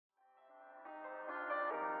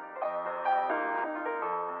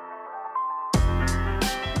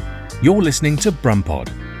You're listening to BrumPod,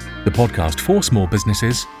 the podcast for small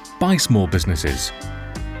businesses by small businesses,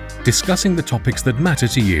 discussing the topics that matter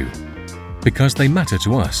to you because they matter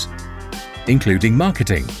to us, including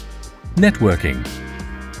marketing, networking,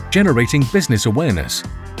 generating business awareness,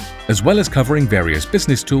 as well as covering various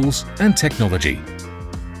business tools and technology.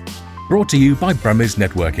 Brought to you by Brummies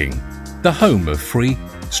Networking, the home of free,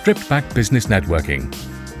 stripped-back business networking.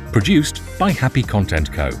 Produced by Happy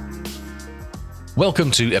Content Co.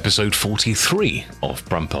 Welcome to episode 43 of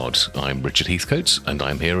BrumPod. I'm Richard Heathcote, and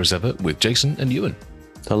I'm here as ever with Jason and Ewan.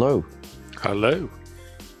 Hello. Hello.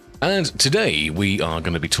 And today we are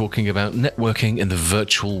going to be talking about networking in the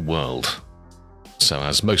virtual world. So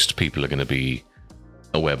as most people are going to be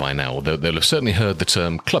aware by now, they'll have certainly heard the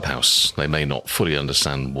term Clubhouse. They may not fully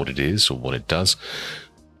understand what it is or what it does,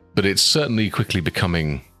 but it's certainly quickly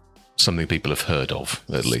becoming something people have heard of,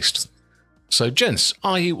 at least. So, gents,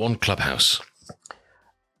 are you on Clubhouse?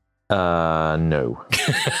 No.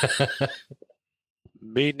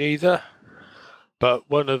 Me neither. But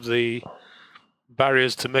one of the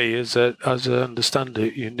barriers to me is that, as I understand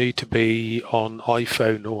it, you need to be on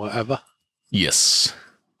iPhone or whatever. Yes.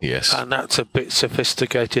 And that's a bit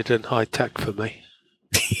sophisticated and high-tech for me.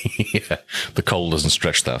 Yeah, the coal doesn't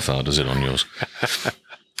stretch that far, does it, on yours?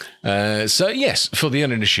 So, yes, for the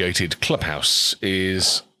uninitiated, Clubhouse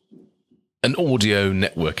is an audio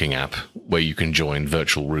networking app where you can join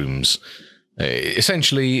virtual rooms.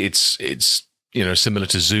 Essentially, it's similar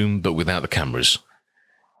to Zoom, but without the cameras,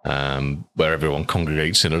 where everyone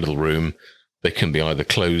congregates in a little room. They can be either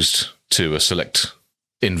closed to a select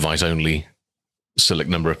invite-only select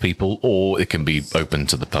number of people, or it can be open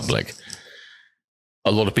to the public.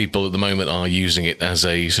 A lot of people at the moment are using it as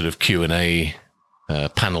a sort of Q&A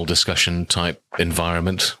panel discussion type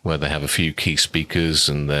environment where they have a few key speakers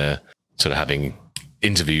and they're sort of having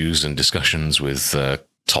interviews and discussions with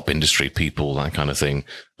top industry people, that kind of thing,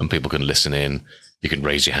 and people can listen in. You can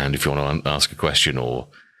raise your hand if you want to ask a question or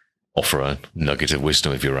offer a nugget of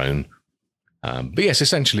wisdom of your own. But yes,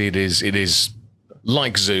 essentially it is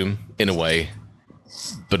like Zoom in a way,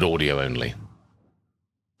 but audio only.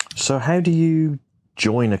 So how do you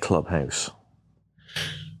join a Clubhouse?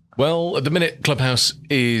 Well, at the minute, Clubhouse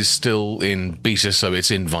is still in beta, so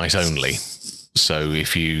it's invite only. So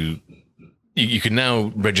if you can now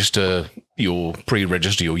pre-register your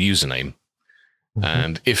username,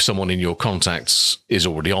 and if someone in your contacts is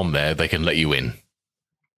already on there, they can let you in,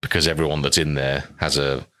 because everyone that's in there has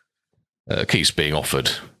keeps being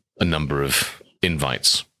offered a number of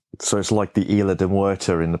invites. So it's like the Isla de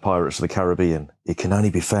Muerta in the Pirates of the Caribbean. It can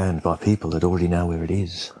only be found by people that already know where it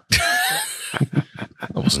is. I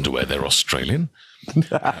wasn't aware they're Australian.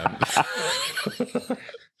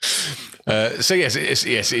 So yes,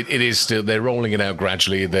 it is still. They're rolling it out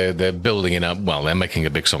gradually. They're building it up. Well, they're making a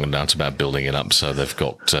big song and dance about building it up. So they've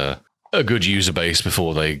got a good user base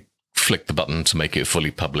before they flick the button to make it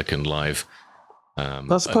fully public and live.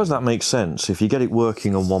 I suppose that makes sense. If you get it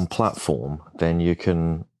working on one platform, then you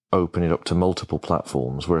can open it up to multiple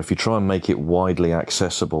platforms. Where if you try and make it widely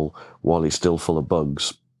accessible while it's still full of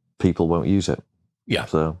bugs, people won't use it. Yeah.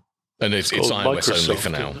 So, and it's iOS Microsoft only for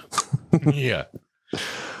now. Yeah.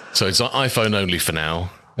 So it's iPhone only for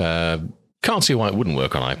now. Can't see why it wouldn't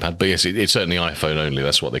work on iPad, but yes, it's certainly iPhone only.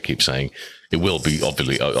 That's what they keep saying. It will be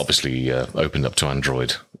obviously opened up to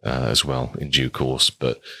Android as well in due course.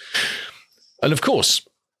 And of course,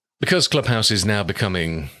 because Clubhouse is now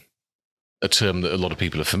becoming a term that a lot of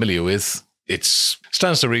people are familiar with, it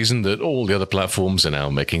stands to reason that all the other platforms are now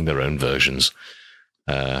making their own versions.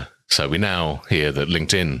 So we now hear that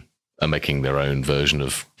LinkedIn are making their own version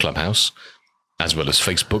of Clubhouse, as well as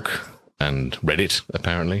Facebook and Reddit,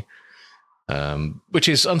 apparently, which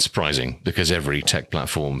is unsurprising because every tech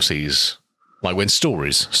platform sees, like when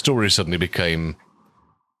stories suddenly became,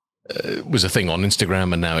 was a thing on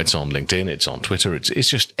Instagram, and now it's on LinkedIn, it's on Twitter, it's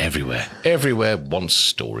just everywhere. Everywhere wants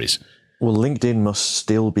stories. well, LinkedIn must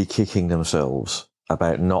still be kicking themselves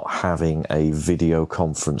about not having a video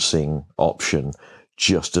conferencing option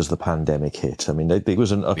just as the pandemic hit. I mean, it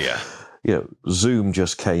wasn't Zoom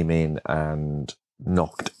just came in and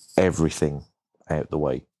knocked everything out the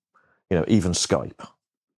way. Even Skype.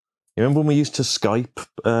 You remember when we used to Skype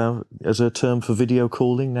as a term for video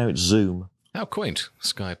calling? Now it's Zoom. How quaint,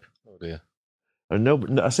 Skype. Oh dear.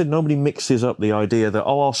 And I said nobody mixes up the idea that,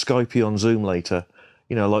 I'll Skype you on Zoom later.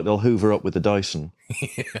 Like they'll hoover up with the Dyson.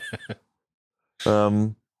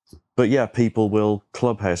 But yeah, people will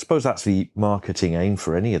Clubhouse. I suppose that's the marketing aim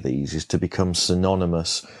for any of these, is to become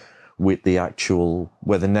synonymous with the actual,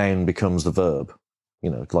 where the noun becomes the verb,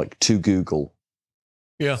 like to Google.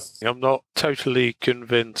 Yeah. I'm not totally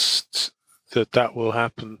convinced that will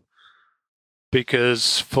happen.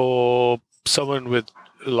 because for someone with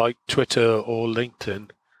like Twitter or LinkedIn,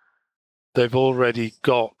 they've already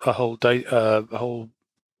got a whole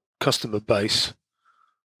customer base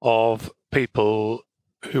of people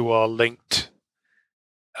who are linked,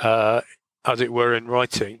 as it were, in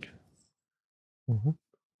writing. Mm-hmm.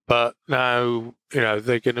 But now,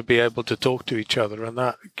 they're going to be able to talk to each other, and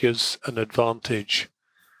that gives an advantage,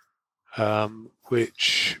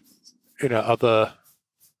 which,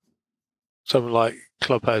 someone like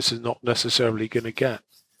Clubhouse is not necessarily going to get.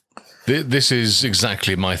 This is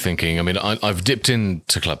exactly my thinking. I mean, I've dipped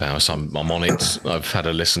into Clubhouse. I'm on it. I've had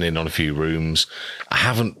a listen in on a few rooms. I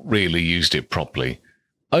haven't really used it properly,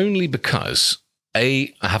 only because,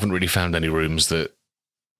 I haven't really found any rooms that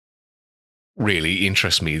really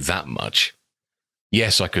interest me that much.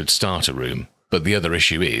 Yes, I could start a room, but the other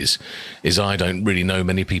issue is I don't really know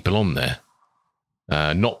many people on there.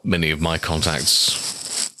 Not many of my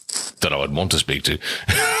contacts that I would want to speak to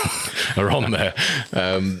are on there.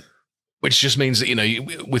 Which just means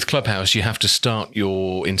that, with Clubhouse, you have to start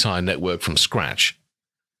your entire network from scratch.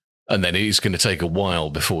 And then it's going to take a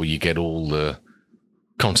while before you get all the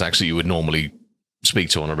contacts that you would normally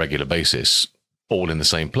speak to on a regular basis all in the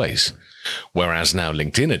same place. Whereas now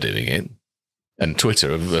LinkedIn are doing it, and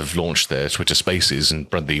Twitter have launched their Twitter Spaces, and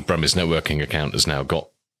the Brum's networking account has now got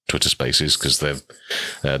Twitter Spaces because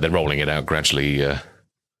they're rolling it out gradually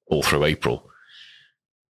all through April.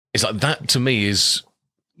 It's like that, to me, is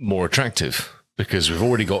more attractive because we've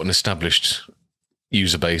already got an established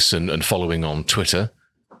user base and following on Twitter.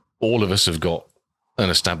 All of us have got an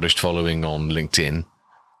established following on LinkedIn.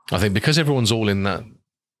 I think because everyone's all in that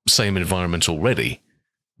same environment already,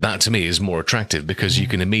 that to me is more attractive because you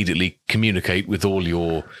can immediately communicate with all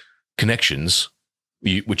your connections,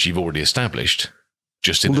 which you've already established,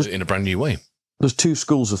 just in a brand new way. There's two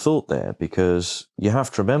schools of thought there, because you have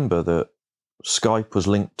to remember that Skype was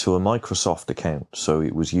linked to a Microsoft account, so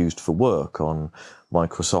it was used for work on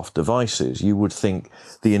Microsoft devices. You would think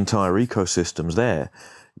the entire ecosystem's there,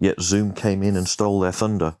 yet Zoom came in and stole their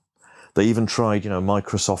thunder. They even tried,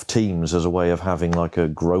 Microsoft Teams as a way of having like a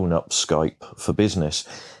grown-up Skype for business.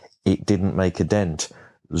 It didn't make a dent.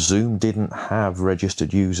 Zoom didn't have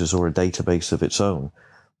registered users or a database of its own,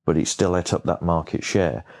 but it still ate up that market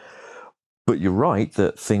share. But you're right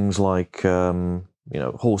that things like,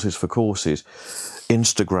 horses for courses,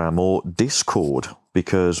 Instagram or Discord,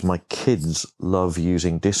 because my kids love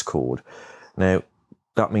using Discord. Now,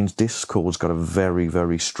 that means Discord's got a very,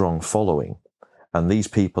 very strong following. And these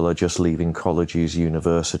people are just leaving colleges,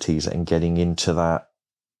 universities, and getting into that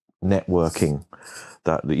networking,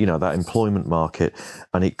 that employment market.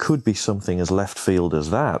 And it could be something as left field as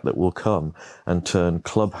that will come and turn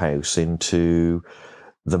Clubhouse into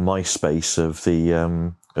the MySpace of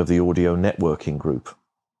the audio networking group.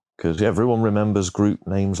 Because everyone remembers group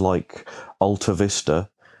names like Alta Vista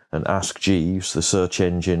and Ask Jeeves, the search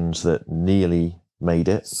engines that nearly made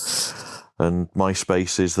it. And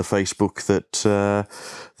MySpace is the Facebook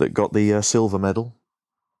that got the silver medal.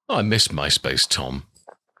 I miss MySpace, Tom.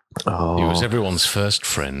 Oh. He was everyone's first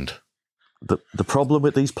friend. The problem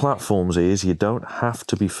with these platforms is you don't have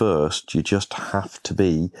to be first. You just have to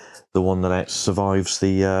be the one that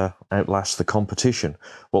outlasts the competition.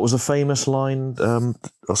 What was a famous line?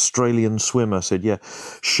 Australian swimmer said, "Yeah,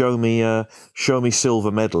 show me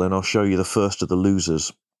silver medal, and I'll show you the first of the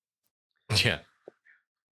losers." Yeah.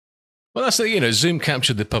 Well, that's Zoom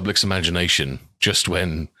captured the public's imagination just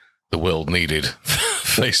when the world needed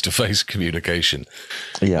face-to-face communication.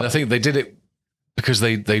 Yeah, and I think they did it because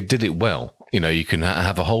they did it well. You can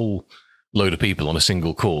have a whole load of people on a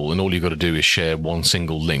single call, and all you've got to do is share one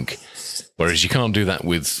single link. Whereas you can't do that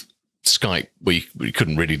with Skype, where you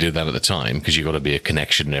couldn't really do that at the time because you've got to be a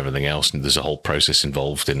connection and everything else, and there's a whole process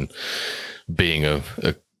involved in being a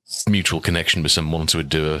mutual connection with someone to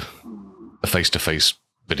do a face-to-face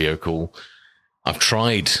video call. I've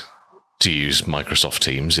tried to use Microsoft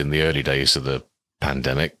Teams in the early days of the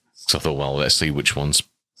pandemic, so I thought, well, let's see which one's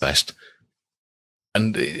best.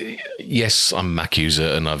 And yes, I'm a Mac user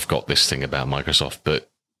and I've got this thing about Microsoft, but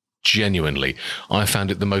genuinely, I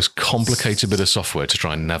found it the most complicated bit of software to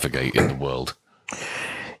try and navigate in the world.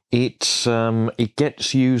 It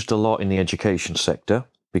gets used a lot in the education sector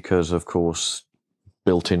because, of course,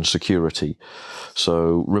 built-in security.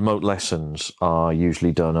 So remote lessons are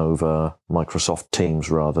usually done over Microsoft Teams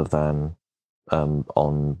rather than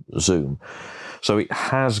on Zoom. So it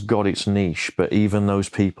has got its niche, but even those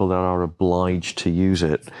people that are obliged to use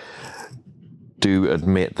it do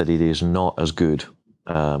admit that it is not as good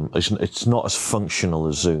It's not as functional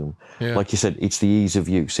as Zoom. Yeah. Like you said, it's the ease of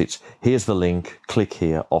use. It's here's the link, click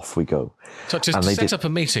here, off we go. So to set up a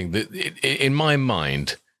meeting, in my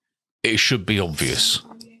mind, it should be obvious.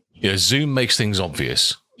 Zoom makes things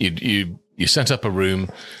obvious. You set up a room,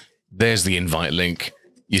 there's the invite link,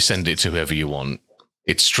 you send it to whoever you want.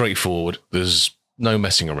 It's straightforward. There's no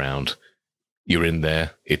messing around. You're in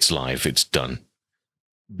there. It's live. It's done.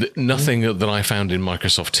 Nothing that I found in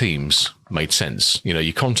Microsoft Teams made sense.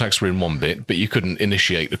 Your contacts were in one bit, but you couldn't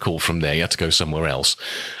initiate a call from there. You had to go somewhere else.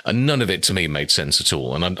 And none of it to me made sense at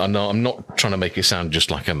all. And I'm not trying to make it sound just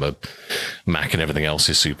like I'm a Mac and everything else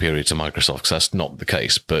is superior to Microsoft, because that's not the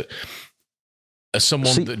case. But as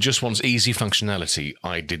someone that just wants easy functionality,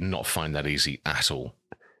 I did not find that easy at all.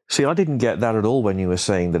 See, I didn't get that at all when you were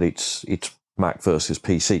saying that it's Mac versus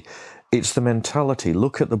PC. It's the mentality.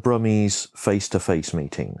 Look at the Brummies face-to-face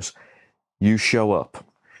meetings. You show up,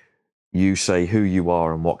 you say who you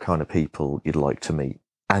are and what kind of people you'd like to meet,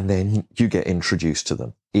 and then you get introduced to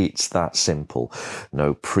them. It's that simple.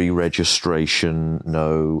 No pre-registration,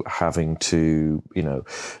 no having to,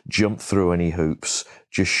 jump through any hoops.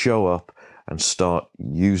 Just show up and start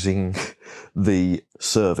using the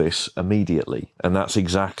service immediately. And that's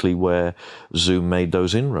exactly where Zoom made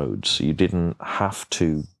those inroads. You didn't have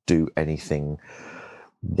to do anything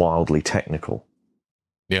wildly technical.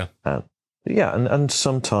 Yeah. And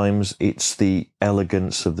sometimes it's the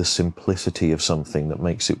elegance of the simplicity of something that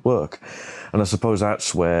makes it work. And I suppose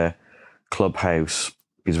that's where Clubhouse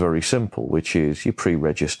is very simple, which is you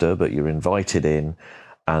pre-register, but you're invited in.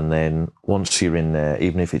 And then once you're in there,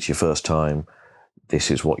 even if it's your first time,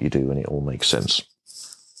 this is what you do, and it all makes sense.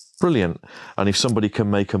 Brilliant. And if somebody can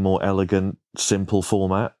make a more elegant, simple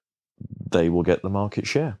format, they will get the market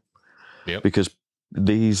share. Yep. Because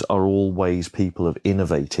these are all ways people have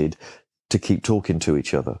innovated to keep talking to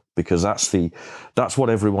each other, because that's what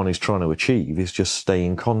everyone is trying to achieve, is just stay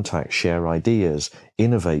in contact, share ideas,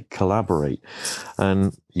 innovate, collaborate.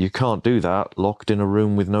 And you can't do that locked in a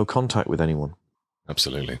room with no contact with anyone.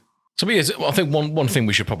 Absolutely. So I think one thing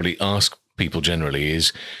we should probably ask people generally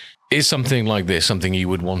is something like this something you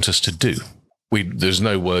would want us to do? There's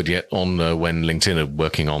no word yet on when LinkedIn are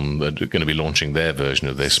working on, they're going to be launching their version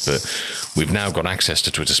of this, but we've now got access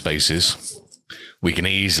to Twitter Spaces. We can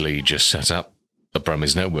easily just set up a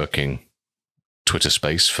Brummies Networking Twitter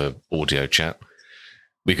Space for audio chat.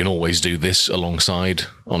 We can always do this alongside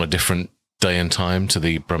on a different day and time to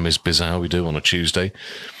the Brummies Biz Hour we do on a Tuesday.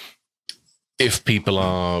 If people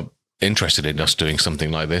are interested in us doing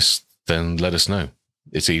something like this, then let us know.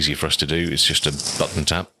 It's easy for us to do. It's just a button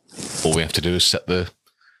tap. All we have to do is set the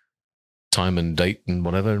time and date and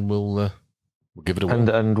whatever, and we'll give it a whirl.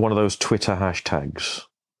 And one of those Twitter hashtags.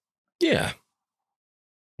 Yeah.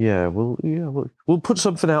 Yeah, we'll put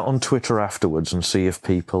something out on Twitter afterwards and see if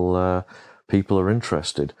people are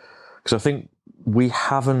interested. Because I think we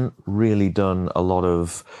haven't really done a lot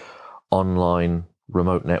of online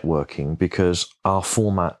remote networking because our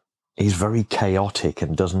format is very chaotic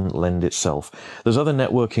and doesn't lend itself. There's other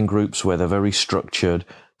networking groups where they're very structured.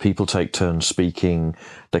 People take turns speaking.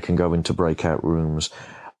 They can go into breakout rooms.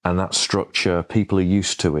 And that structure, people are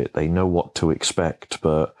used to it. They know what to expect,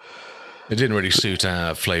 but... It didn't really suit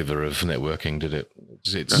our flavour of networking, did it?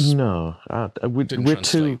 No.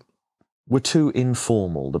 We're too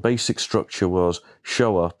informal. The basic structure was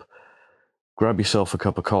show up, grab yourself a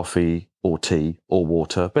cup of coffee or tea or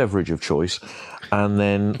water, beverage of choice, and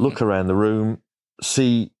then look around the room,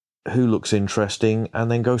 see who looks interesting, and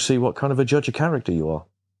then go see what kind of a judge of character you are.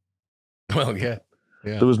 Well, yeah.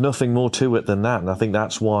 There was nothing more to it than that, and I think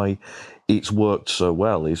that's why it's worked so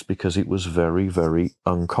well, is because it was very, very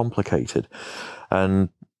uncomplicated. And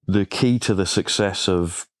the key to the success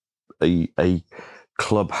of a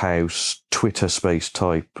Clubhouse, Twitter space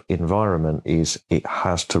type environment is it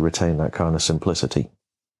has to retain that kind of simplicity.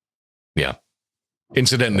 Yeah.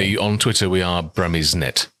 Incidentally, on Twitter, we are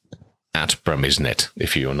BrummiesNet, at BrummiesNet,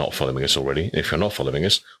 if you're not following us already. If you're not following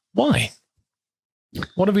us, why?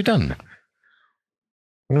 What have we done?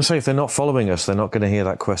 I'm going to say, if they're not following us, they're not going to hear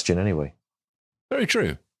that question anyway. Very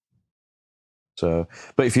true. So,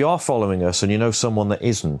 but if you are following us and you know someone that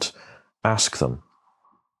isn't, ask them.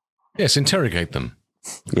 Yes, interrogate them.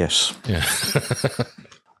 Yes. Yeah.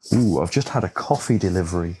 Ooh, I've just had a coffee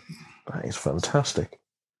delivery. That is fantastic.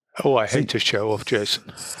 Oh, I hate to show off,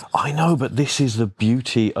 Jason. I know, but this is the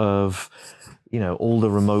beauty of, all the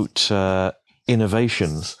remote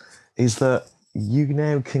innovations, is that you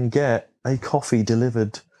now can get a coffee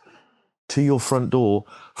delivered to your front door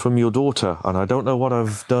from your daughter. And I don't know what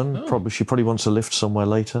I've done. Oh. She probably wants a lift somewhere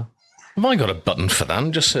later. Have I got a button for that?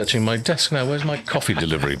 I'm just searching my desk now. Where's my coffee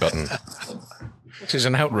delivery button? It is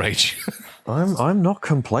an outrage. I'm not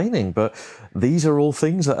complaining, but these are all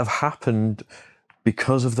things that have happened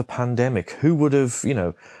because of the pandemic. Who would have,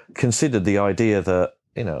 considered the idea that,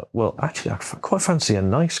 well, actually, I quite fancy a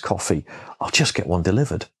nice coffee. I'll just get one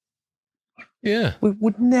delivered. Yeah. We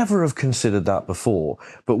would never have considered that before.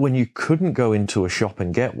 But when you couldn't go into a shop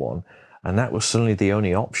and get one, and that was suddenly the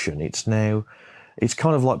only option, it's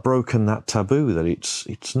kind of like broken that taboo that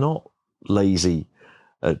it's not lazy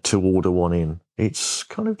to order one in. It's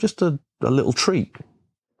kind of just a little treat.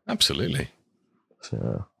 Absolutely.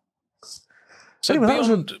 So anyway,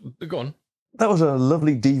 go on. That was a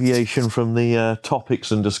lovely deviation from the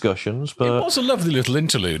topics and discussions. But it was a lovely little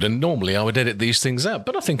interlude, and normally I would edit these things out,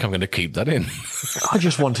 but I think I'm going to keep that in. I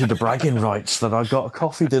just wanted the bragging rights that I got a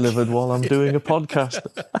coffee delivered while I'm doing a podcast.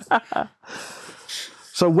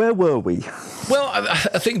 So where were we? Well,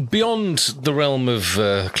 I think beyond the realm of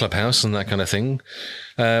Clubhouse and that kind of thing,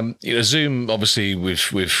 Zoom, obviously,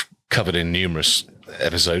 we've covered in numerous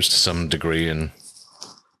episodes to some degree and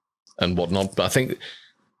whatnot. But I think,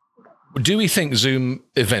 do we think Zoom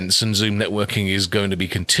events and Zoom networking is going to be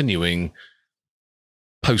continuing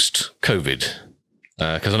post-COVID?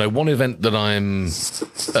 Because I know one event that I'm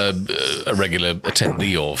a regular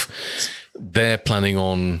attendee of, they're planning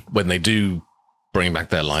on, when they do bring back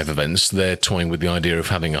their live events, they're toying with the idea of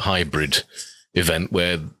having a hybrid event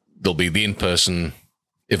where there'll be the in-person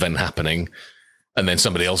event happening, and then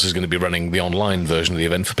somebody else is going to be running the online version of the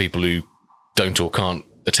event for people who don't or can't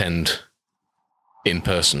attend in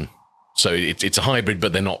person. So it's a hybrid,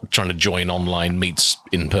 but they're not trying to join online meets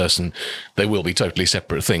in person. They will be totally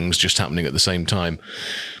separate things, just happening at the same time.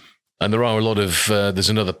 And there are a lot of, there's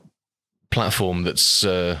another platform that's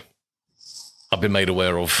I've been made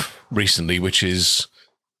aware of recently, which is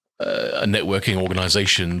a networking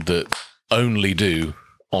organization that only do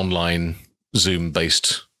online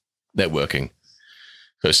Zoom-based networking.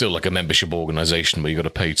 So it's still like a membership organization where you've got to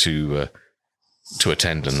pay to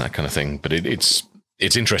attend and that kind of thing. But it's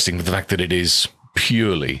interesting the fact that it is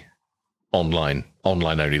purely online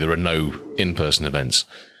only. There are no in-person events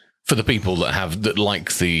for the people that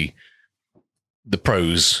like the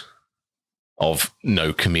pros of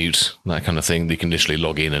no commute, that kind of thing. They can literally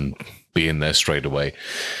log in and be in there straight away.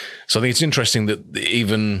 So I think it's interesting that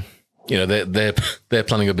even, they're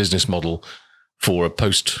planning a business model for a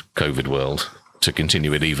post-COVID world to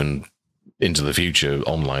continue it even into the future,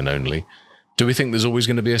 online only. Do we think there's always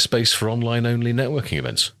going to be a space for online-only networking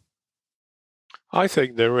events? I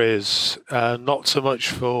think there is, not so much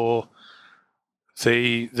for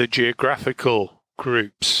the geographical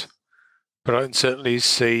groups, but I can certainly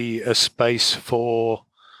see a space for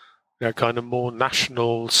kind of more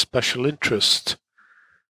national special interest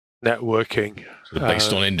networking. Sort of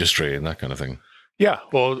based on industry and that kind of thing. Yeah,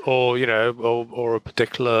 or a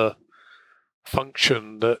particular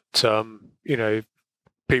function that,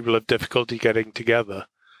 people have difficulty getting together.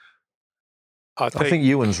 I think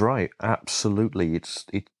Ewan's right. Absolutely, it's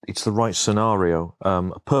the right scenario.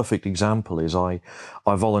 A perfect example is I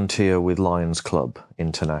volunteer with Lions Club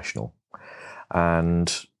International,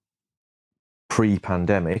 and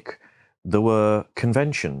pre-pandemic there were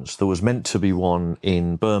conventions. There was meant to be one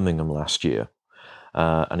in Birmingham last year,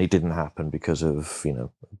 and it didn't happen because of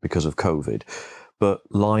COVID. But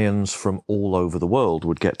Lions from all over the world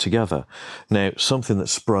would get together. Now, something that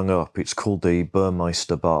sprung up, it's called the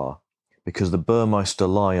Burmeister Bar, because the Burmeister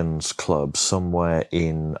Lions Club, somewhere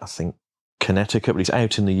in, I think, Connecticut, but it's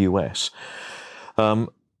out in the US,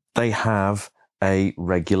 they have a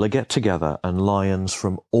regular get-together, and Lions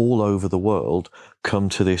from all over the world come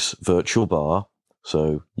to this virtual bar.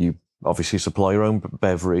 So you obviously supply your own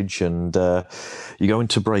beverage, and you go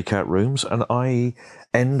into breakout rooms, and I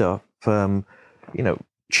end up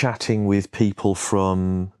chatting with people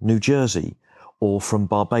from New Jersey or from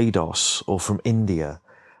Barbados or from India.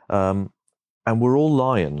 And we're all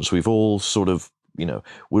Lions. We've all sort of,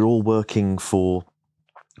 we're all working for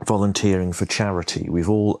volunteering for charity. We've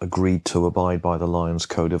all agreed to abide by the Lions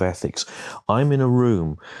Code of Ethics. I'm in a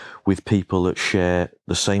room with people that share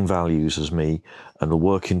the same values as me and are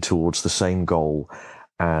working towards the same goal.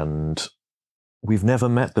 And we've never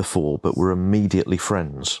met before, but we're immediately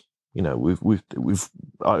friends.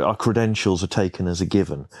 Our credentials are taken as a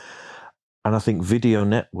given. And I think video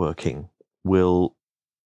networking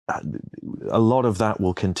a lot of that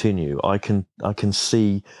will continue. I can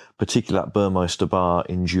see particularly that Burmeister Bar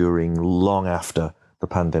enduring long after the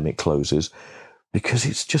pandemic closes, because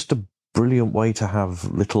it's just a brilliant way to have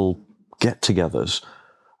little get-togethers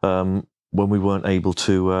when we weren't able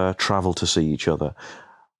to travel to see each other.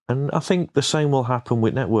 And I think the same will happen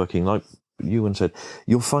with networking. Like Ewan said,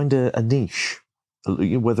 you'll find a niche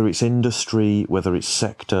whether it's industry, whether it's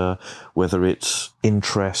sector, whether it's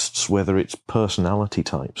interests, whether it's personality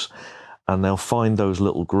types. And they'll find those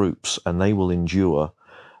little groups and they will endure.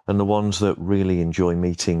 And the ones that really enjoy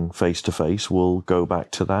meeting face to face will go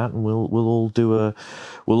back to that, and we'll all do a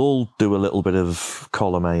little bit of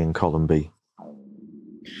column A and column B.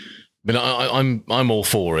 But I'm all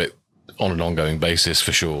for it on an ongoing basis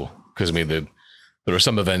for sure. Because I mean, there are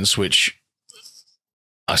some events which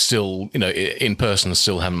I still, in person,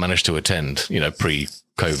 still haven't managed to attend,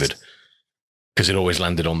 pre-COVID, because it always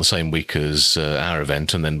landed on the same week as our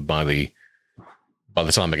event, and then by the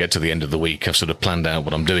time I get to the end of the week, I've sort of planned out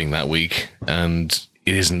what I'm doing that week, and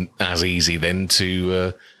it isn't as easy then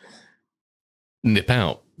to nip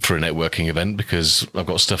out for a networking event because I've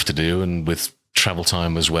got stuff to do, and with travel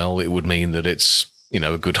time as well, it would mean that it's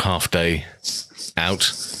a good half day out.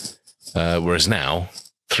 Whereas now,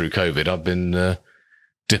 through COVID, I've been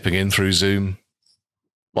dipping in through Zoom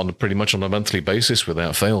pretty much on a monthly basis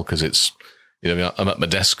without fail, because it's, I'm at my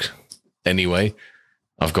desk anyway.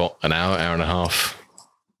 I've got an hour and a half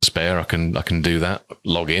spare. I can do that,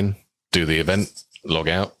 log in, do the event, log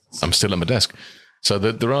out. I'm still at my desk. So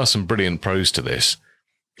there are some brilliant pros to this.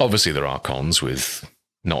 Obviously, there are cons with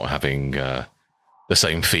not having the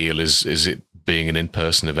same feel as it being an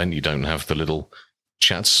in-person event. You don't have the little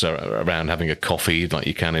chats around having a coffee like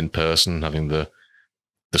you can in person, having the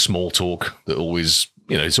small talk that always,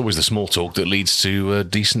 it's always the small talk that leads to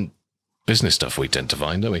decent business stuff, we tend to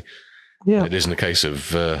find, don't we? Yeah. It isn't a case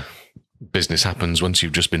of business happens once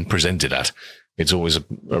you've just been presented at. It's always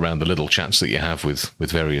around the little chats that you have with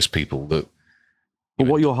various people. But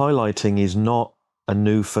what you're highlighting is not a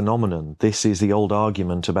new phenomenon. This is the old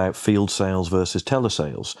argument about field sales versus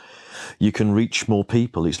telesales. You can reach more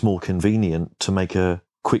people. It's more convenient to make a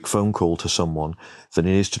quick phone call to someone than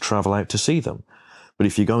it is to travel out to see them. But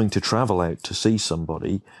if you're going to travel out to see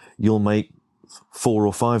somebody, you'll make 4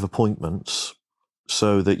 or 5 appointments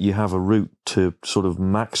so that you have a route to sort of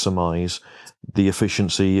maximize the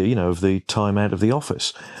efficiency, of the time out of the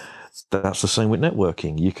office. That's the same with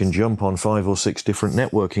networking. You can jump on 5 or 6 different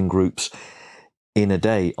networking groups in a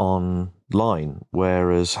day online,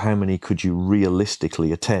 whereas how many could you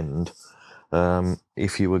realistically attend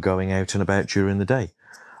if you were going out and about during the day?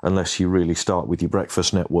 Unless you really start with your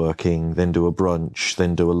breakfast networking, then do a brunch,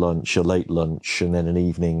 then do a lunch, a late lunch, and then an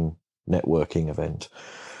evening networking event.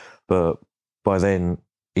 But by then,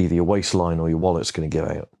 either your waistline or your wallet's going to give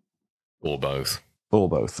out. Or both. Or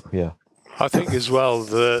both, yeah. I think as well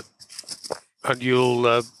that, and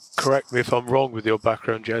you'll correct me if I'm wrong with your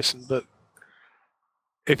background, Jason, but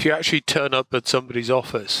if you actually turn up at somebody's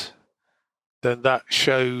office, then that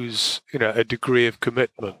shows, a degree of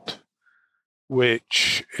commitment,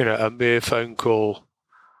 which, a mere phone call,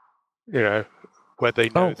 where they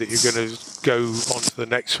know that you're going to go on to the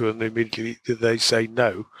next one, immediately they say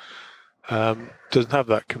no, doesn't have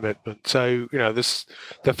that commitment. So,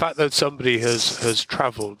 the fact that somebody has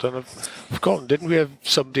travelled, and I've forgotten, didn't we have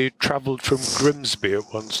somebody who travelled from Grimsby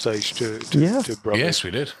at one stage to Brummie? Yes,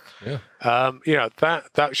 we did. Yeah.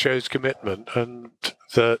 That shows commitment, and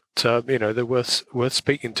that, they're worth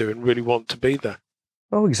speaking to and really want to be there.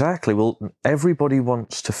 Oh, exactly. Well, everybody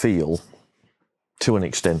wants to feel, to an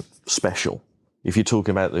extent, special. If you're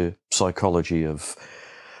talking about the psychology of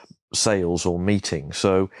sales or meeting.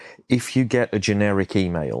 So if you get a generic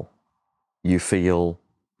email, you feel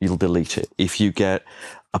you'll delete it. If you get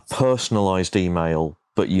a personalized email,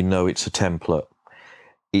 but it's a template,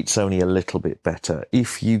 it's only a little bit better.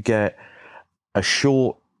 If you get a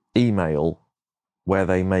short email where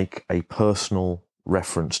they make a personal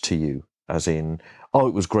reference to you, as in, oh,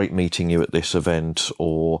 it was great meeting you at this event,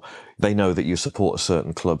 or they know that you support a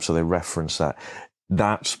certain club, so they reference that.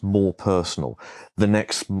 That's more personal. The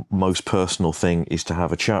next most personal thing is to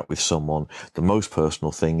have a chat with someone. The most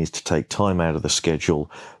personal thing is to take time out of the schedule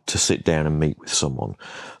to sit down and meet with someone.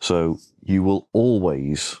 So you will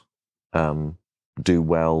always do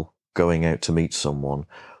well going out to meet someone,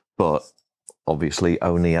 but obviously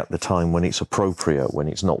only at the time when it's appropriate, when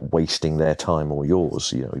it's not wasting their time or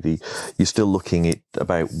yours. You're still looking at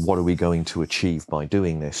about what are we going to achieve by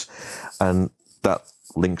doing this, and that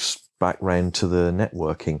links back round to the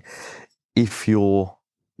networking. If you're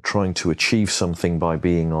trying to achieve something by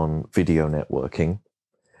being on video networking,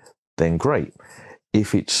 then great.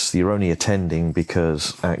 If you're only attending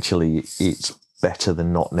because actually it's better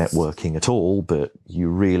than not networking at all, but you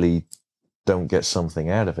really don't get something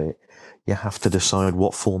out of it, you have to decide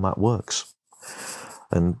what format works.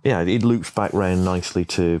 And yeah, it loops back round nicely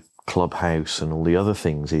to Clubhouse and all the other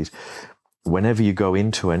things. Is whenever you go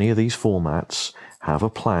into any of these formats, have a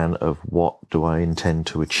plan of what do I intend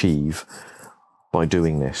to achieve by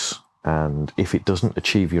doing this. And if it doesn't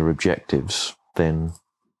achieve your objectives, then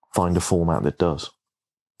find a format that does.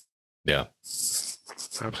 Yeah.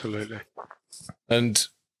 Absolutely. And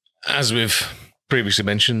as we've previously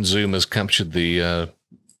mentioned, Zoom has captured the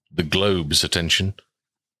globe's attention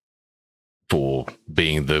for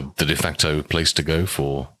being the de facto place to go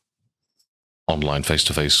for online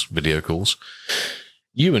face-to-face video calls.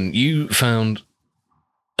 You found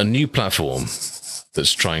a new platform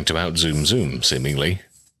that's trying to out-Zoom Zoom, seemingly.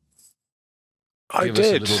 Give us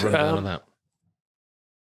did. A little rundown of that.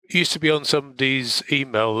 Used to be on somebody's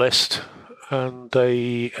email list, and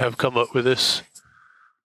they have come up with this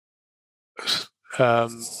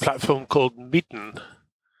platform called Meeten,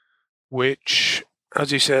 which,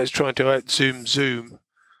 as you say, is trying to out-Zoom Zoom,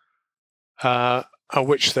 and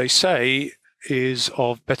which they say is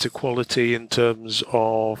of better quality in terms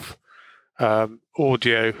of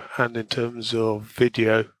audio and in terms of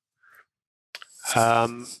video.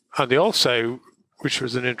 And they also, which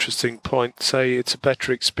was an interesting point, say it's a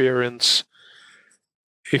better experience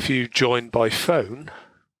if you join by phone,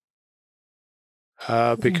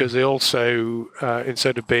 because they also,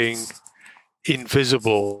 instead of being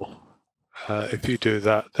invisible, if you do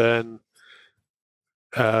that, then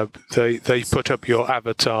they put up your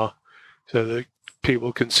avatar so that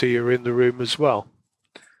people can see you're in the room as well.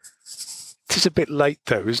 It is a bit late,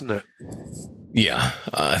 though, isn't it? Yeah,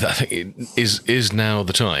 I think it is now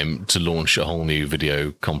the time to launch a whole new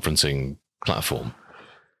video conferencing platform.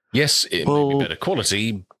 Yes, it may be better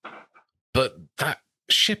quality, but that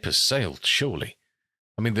ship has sailed, surely.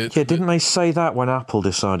 I mean, didn't they say that when Apple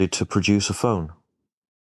decided to produce a phone?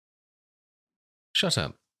 Shut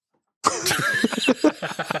up.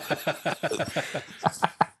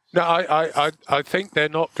 No, I think they're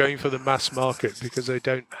not going for the mass market because they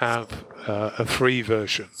don't have a free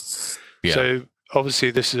version. Yeah. So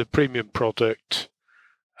obviously this is a premium product,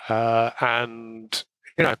 and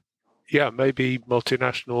maybe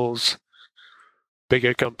multinationals,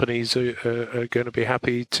 bigger companies are going to be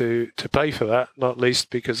happy to pay for that. Not least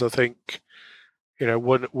because I think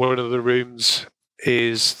one of the rooms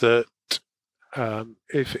is that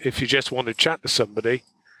if you just want to chat to somebody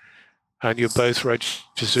and you're both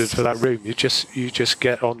registered for that room, you just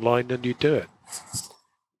get online and you do it.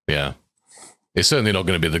 Yeah. It's certainly not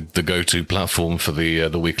going to be the go-to platform for the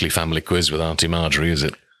weekly family quiz with Auntie Marjorie, is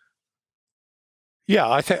it? Yeah,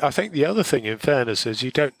 I think the other thing, in fairness, is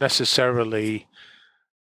you don't necessarily,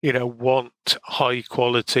 want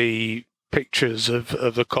high-quality pictures of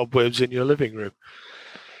the cobwebs in your living room.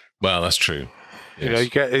 Well, that's true. Yes. You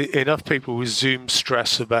get enough people with Zoom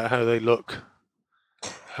stress about how they look.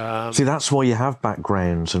 See, that's why you have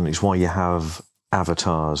backgrounds, and it's why you have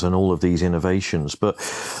avatars and all of these innovations. But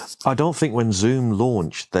I don't think when Zoom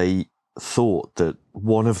launched, they thought that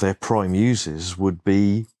one of their prime uses would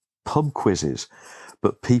be pub quizzes.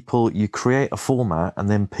 But you create a format and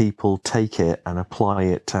then people take it and apply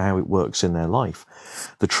it to how it works in their life.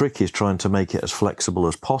 The trick is trying to make it as flexible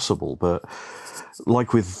as possible. But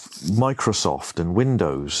like with Microsoft and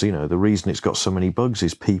Windows, the reason it's got so many bugs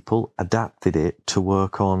is people adapted it to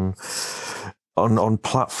work on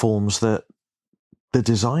platforms that the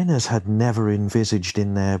designers had never envisaged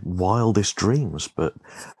in their wildest dreams. But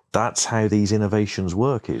that's how these innovations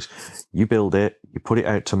work, is you build it, you put it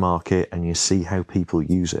out to market, and you see how people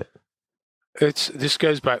use it. This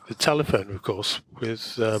goes back to the telephone, of course,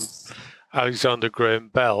 with Alexander Graham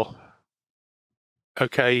Bell.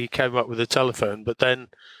 Okay, he came up with a telephone, but then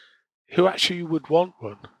who actually would want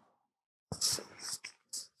one?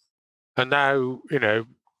 And now,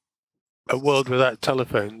 a world without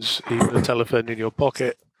telephones, even a telephone in your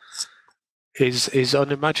pocket, is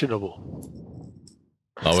unimaginable.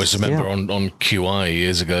 I always remember on QI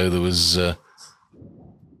years ago, there was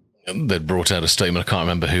they'd brought out a statement. I can't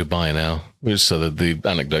remember who by now, so that the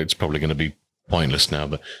anecdote's probably going to be pointless now.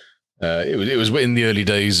 But it was in the early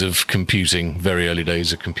days of computing, very early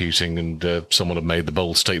days of computing, and someone had made the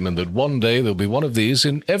bold statement that one day there'll be one of these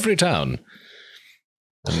in every town.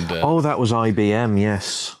 And, that was IBM,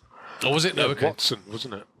 yes. Oh, was it? No, okay. Watson,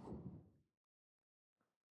 wasn't it?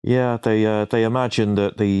 Yeah, they imagined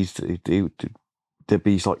that there'd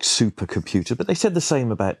be like supercomputers, but they said the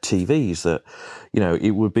same about TVs, that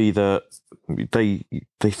it would be that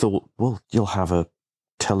they thought, well, you'll have a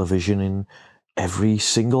television in every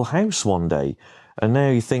single house one day, and now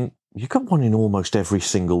you think you've got one in almost every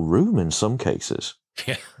single room in some cases.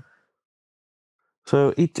 Yeah.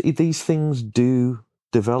 So these things do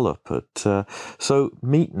develop. So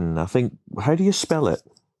Meeten, I think, how do you spell it?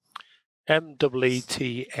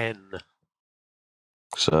 MEETN.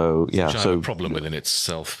 So, yeah. Which I have a problem within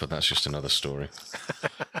itself, but that's just another story.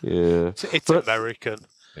 Yeah. It's American.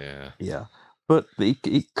 Yeah. But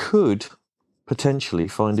it could potentially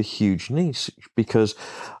find a huge niche because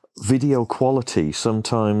video quality,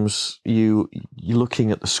 sometimes you're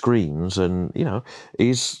looking at the screens and,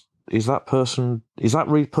 is that person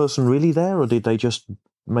really there, or did they just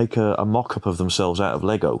make a mock-up of themselves out of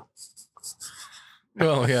Lego?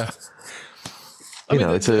 Well, yeah.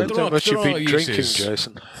 It's how much you've been drinking,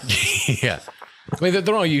 Jason. Yeah. I mean,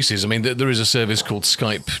 there are uses. I mean, there is a service called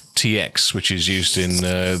Skype TX, which is used in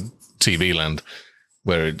TV land,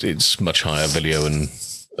 where it's much higher video and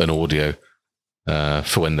audio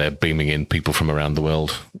for when they're beaming in people from around the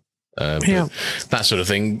world. That sort of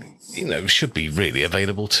thing, should be really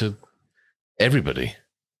available to everybody.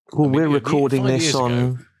 Well, we're recording this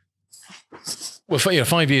on... Well,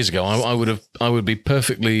 5 years ago, I would be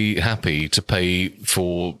perfectly happy to pay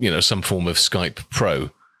for some form of Skype Pro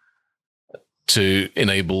to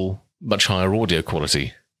enable much higher audio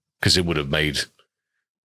quality, because it would have made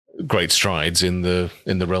great strides in the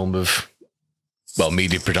realm of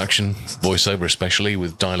media production, voiceover especially,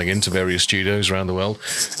 with dialing into various studios around the world.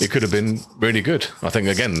 It could have been really good. I think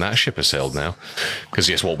again that ship has sailed now, because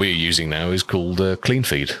yes, what we're using now is called Clean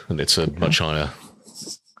Feed, and it's a much higher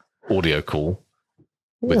audio call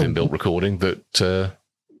with inbuilt recording that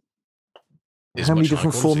is how many much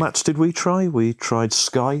different formats did we try? We tried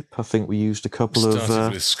Skype. I think we used a couple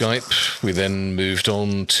Started with Skype. We then moved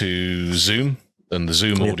on to Zoom, and the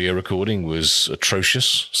Zoom audio recording was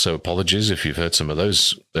atrocious. So apologies if you've heard some of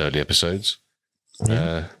those early episodes.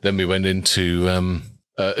 Then we went into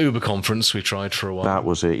Uber Conference. We tried for a while. That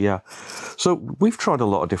was it, yeah. So we've tried a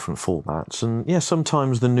lot of different formats, and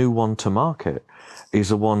sometimes the new one to market is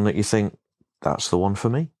the one that you think, that's the one for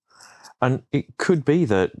me. And it could be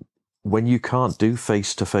that when you can't do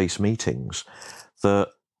face-to-face meetings, that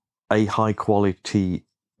a high-quality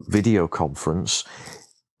video conference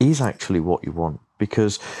is actually what you want,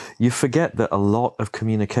 because you forget that a lot of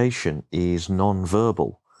communication is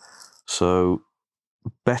non-verbal. So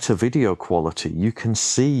better video quality, you can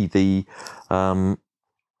see the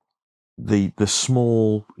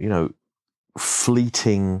small,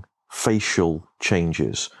 fleeting facial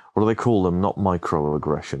changes. What do they call them? Not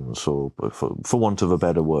microaggressions, or for want of a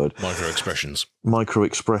better word,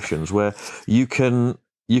 microexpressions, where you can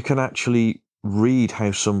actually read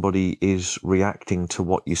how somebody is reacting to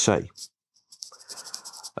what you say.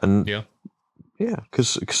 And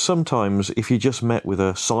because sometimes if you just met with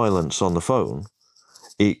a silence on the phone,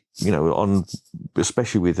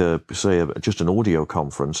 especially with just an audio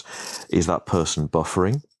conference, is that person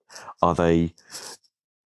buffering?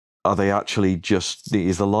 Are they actually just,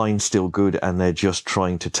 is the line still good and they're just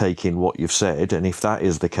trying to take in what you've said? And if that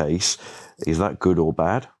is the case, is that good or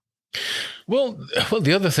bad? Well,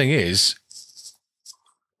 the other thing is,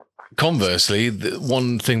 conversely, the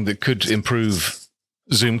one thing that could improve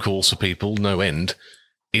Zoom calls for people, no end,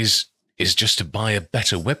 is just to buy a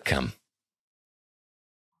better webcam.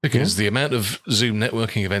 Because the amount of Zoom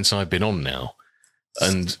networking events I've been on now,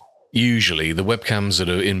 and usually the webcams that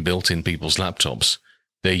are inbuilt in people's laptops,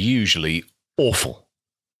 they're usually awful,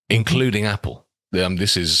 including Apple.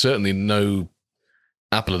 This is certainly no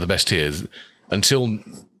Apple are the best here. Until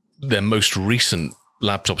their most recent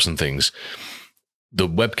laptops and things, the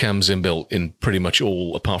webcams inbuilt in pretty much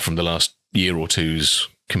all, apart from the last year or two's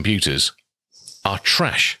computers, are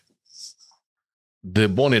trash. The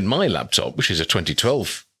one in my laptop, which is a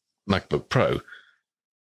 2012 MacBook Pro,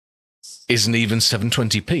 isn't even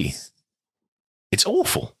 720p. It's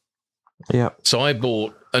awful. Yeah. So I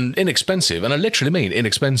bought an inexpensive, and I literally mean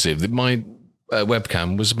inexpensive. My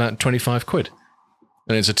webcam was about 25 quid.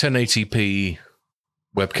 And it's a 1080p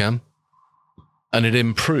webcam. And it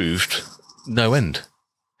improved no end,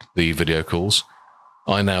 the video calls.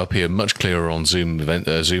 I now appear much clearer on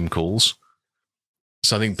Zoom calls.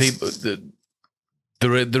 So I think people,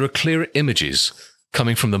 there are clearer images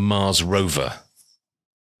coming from the Mars rover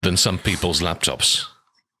than some people's laptops.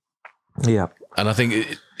 Yeah. And I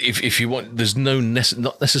think if you want, there's no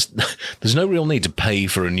real need to pay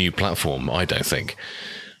for a new platform, I don't think.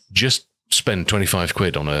 Just spend 25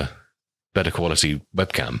 quid on a better quality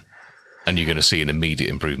webcam and you're going to see an immediate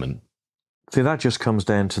improvement. See, that just comes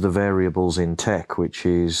down to the variables in tech, which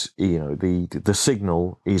is, the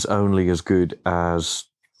signal is only as good as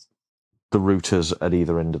the routers at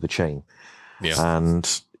either end of the chain. Yeah.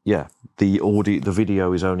 And the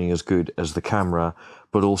video is only as good as the camera,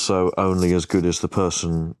 but also only as good as the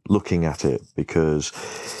person looking at it, because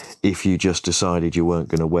if you just decided you weren't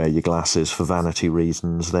going to wear your glasses for vanity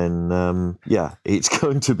reasons, then, it's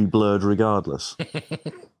going to be blurred regardless.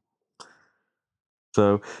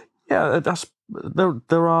 So, that's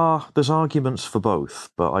There's arguments for both,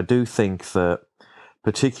 but I do think that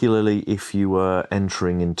particularly if you were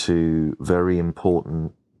entering into very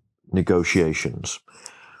important negotiations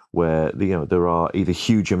where there are either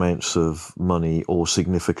huge amounts of money or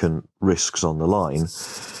significant risks on the line,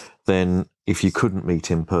 then if you couldn't meet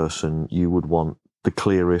in person, you would want the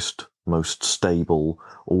clearest, most stable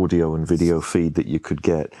audio and video feed that you could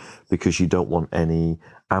get, because you don't want any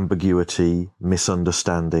ambiguity,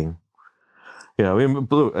 misunderstanding. In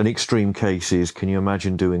an extreme case is, can you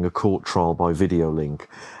imagine doing a court trial by video link?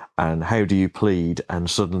 And how do you plead? And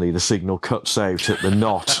suddenly the signal cuts out at the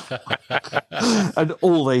not. And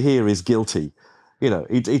all they hear is guilty.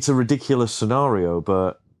 It's a ridiculous scenario,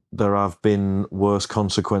 but there have been worse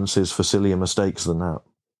consequences for sillier mistakes than that.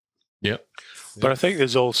 Yep. But I think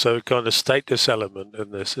there's also a kind of status element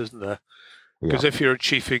in this, isn't there? Because if you're a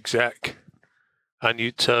chief exec and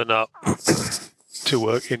you turn up to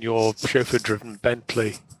work in your chauffeur-driven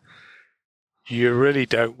Bentley, you really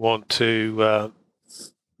don't want to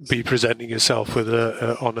be presenting yourself with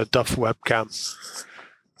on a Duff webcam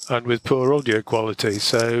and with poor audio quality.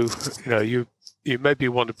 So you maybe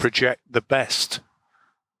want to project the best.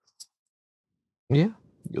 Yeah,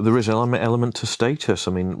 there is an element to status.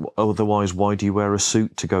 I mean, otherwise, why do you wear a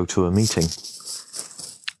suit to go to a meeting?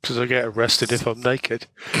 Because I get arrested if I'm naked.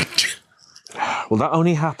 Well, that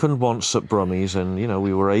only happened once at Brummies, and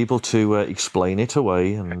we were able to explain it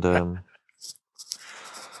away.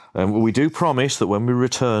 And we do promise that when we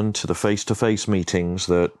return to the face-to-face meetings,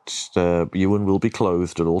 that Ewan will be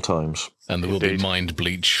clothed at all times, and there will be mind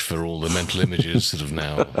bleach for all the mental images that have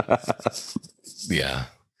now. Yeah.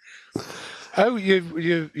 Oh,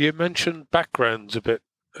 you mentioned backgrounds a bit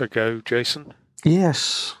ago, Jason.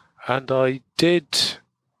 Yes. And I did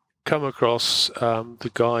come across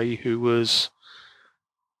the guy who was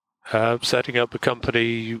setting up a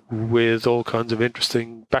company with all kinds of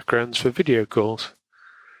interesting backgrounds for video calls.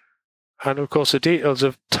 And of course, the details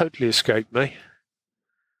have totally escaped me.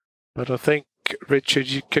 But I think,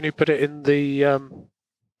 Richard, can you put it in the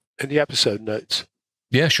episode notes?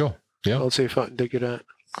 Yeah, sure. Yeah, I'll see if I can dig it out.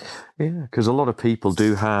 Yeah, because a lot of people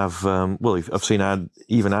do have. I've seen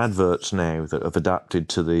even adverts now that have adapted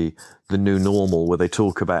to the new normal, where they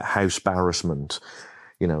talk about house embarrassment.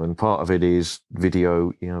 And part of it is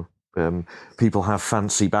video. People have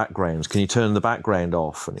fancy backgrounds. Can you turn the background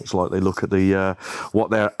off? And it's like they look at the what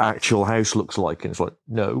their actual house looks like, and it's like,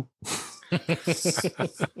 no.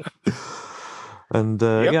 And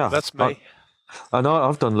that's me. I know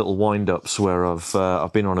I've done little wind-ups where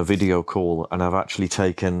I've been on a video call and I've actually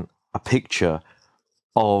taken a picture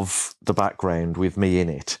of the background with me in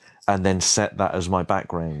it and then set that as my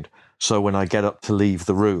background. So when I get up to leave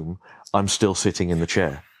the room, I'm still sitting in the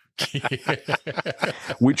chair.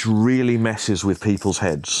 Which really messes with people's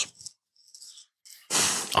heads.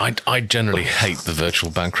 I generally hate the virtual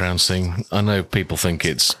background thing. I know people think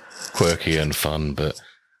it's quirky and fun, but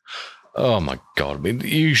oh my God. I mean,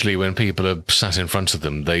 usually when people are sat in front of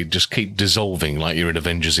them, they just keep dissolving like you're in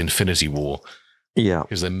Avengers Infinity War. Yeah.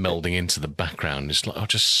 Because they're melding into the background. It's like,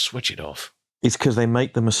 just switch it off. It's because they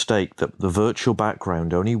make the mistake that the virtual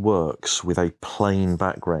background only works with a plain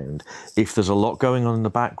background. If there's a lot going on in the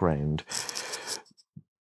background,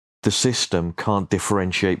 the system can't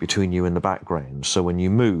differentiate between you and the background. So when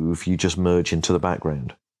you move, you just merge into the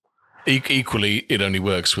background. Equally, it only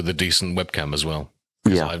works with a decent webcam as well.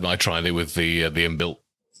 Yeah, I tried it with the inbuilt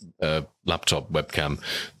laptop webcam.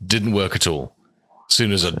 Didn't work at all. As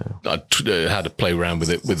soon as I had to play around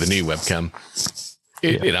with it with the new webcam,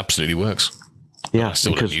 it absolutely works. Yeah, I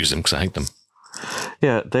still don't use them because I hate them.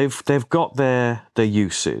 Yeah, they've got their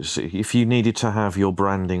uses. If you needed to have your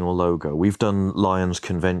branding or logo, we've done Lions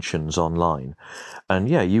conventions online, and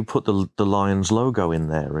you put the Lions logo in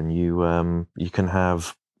there, and you can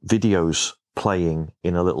have videos playing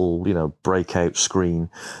in a little breakout screen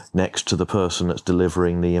next to the person that's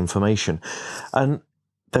delivering the information, and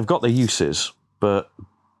they've got their uses, but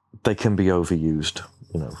they can be overused.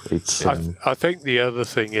 It's. I think the other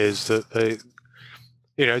thing is that they.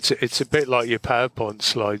 It's a bit like your PowerPoint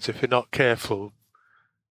slides. If you're not careful,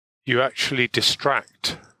 you actually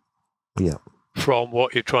distract from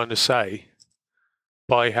what you're trying to say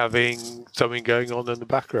by having something going on in the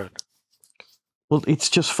background. Well, it's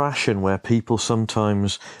just fashion where people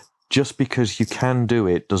sometimes, just because you can do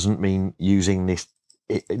it, doesn't mean using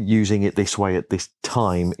it this way at this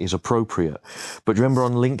time is appropriate. But remember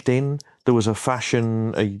on LinkedIn, there was a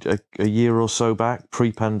fashion a year or so back,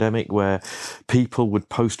 pre-pandemic, where people would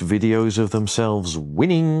post videos of themselves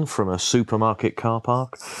winning from a supermarket car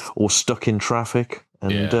park or stuck in traffic.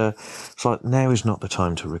 And it's like, now is not the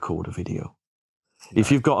time to record a video.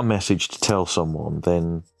 If you've got a message to tell someone,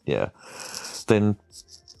 then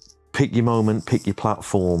pick your moment, pick your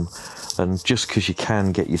platform, and just because you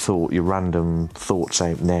can get your random thoughts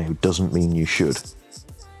out now doesn't mean you should.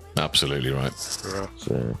 Absolutely right.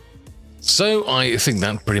 So I think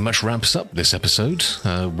that pretty much wraps up this episode.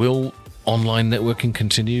 Will online networking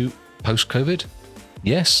continue post-COVID?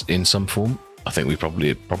 Yes, in some form. I think we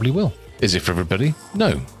probably will. Is it for everybody?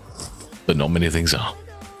 No. But not many things are.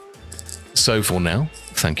 So for now,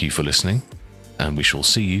 thank you for listening, and we shall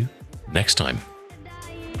see you next time.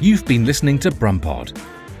 You've been listening to BrumPod,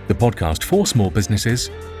 the podcast for small businesses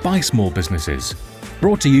by small businesses.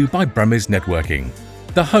 Brought to you by Brummies Networking,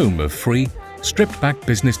 the home of free, stripped-back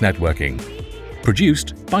business networking.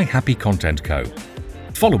 Produced by Happy Content Co.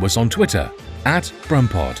 Follow us on Twitter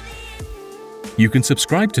 @BrumPod. You can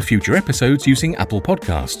subscribe to future episodes using Apple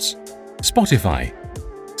Podcasts, Spotify,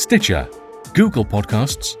 Stitcher, Google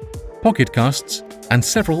Podcasts, Pocket Casts, and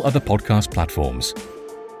several other podcast platforms.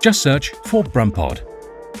 Just search for BrumPod.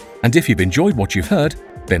 And if you've enjoyed what you've heard,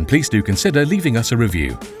 then please do consider leaving us a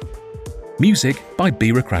review. Music by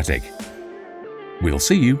Bureaucratic. We'll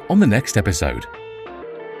see you on the next episode.